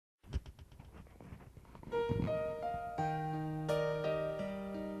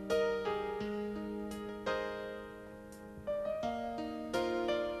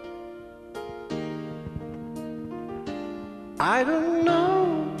I don't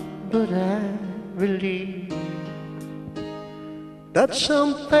know, but I believe that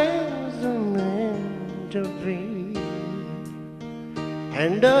some things are meant to be,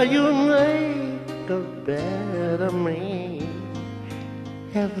 and you make a better me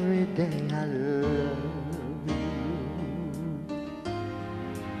every day. I love you.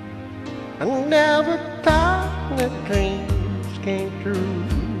 I never thought that dreams came true,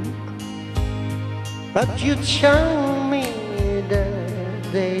 but you show me that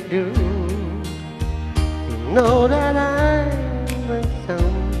they do. You know that I'm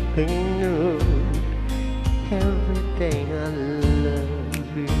something new every day. I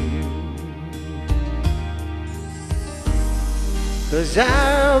love you, 'cause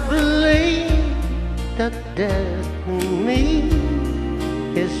I believe that destiny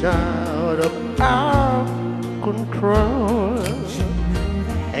is out of our control,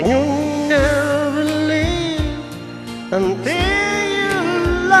 and you never leave until you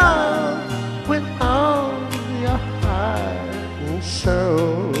love with all your heart and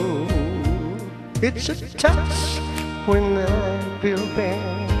soul. It's a touch when I feel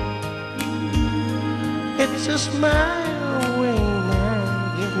bad, it's a smile when I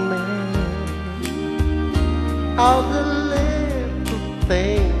get mad. All the little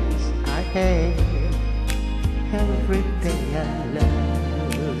things I have, every day I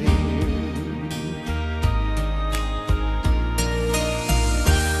love you.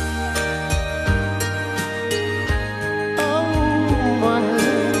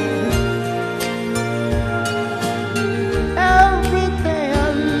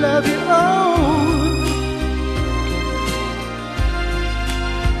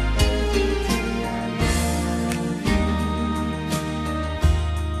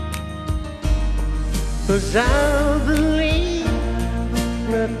 Cause I believe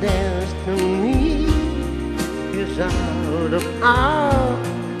that destiny is out of our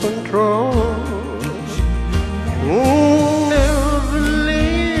control. You never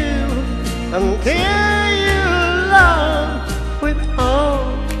live until you love with all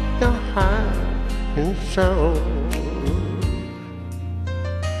your heart and soul.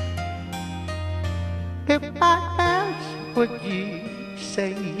 If I ask, would you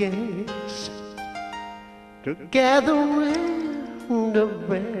say yes? Together we're the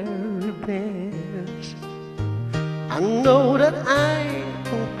very best. I know that I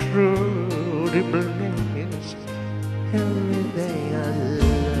am truly blessed. Every day I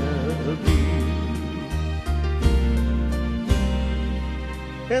love you,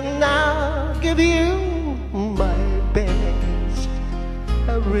 and I'll give you my best.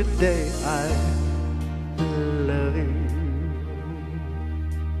 Every day I love you.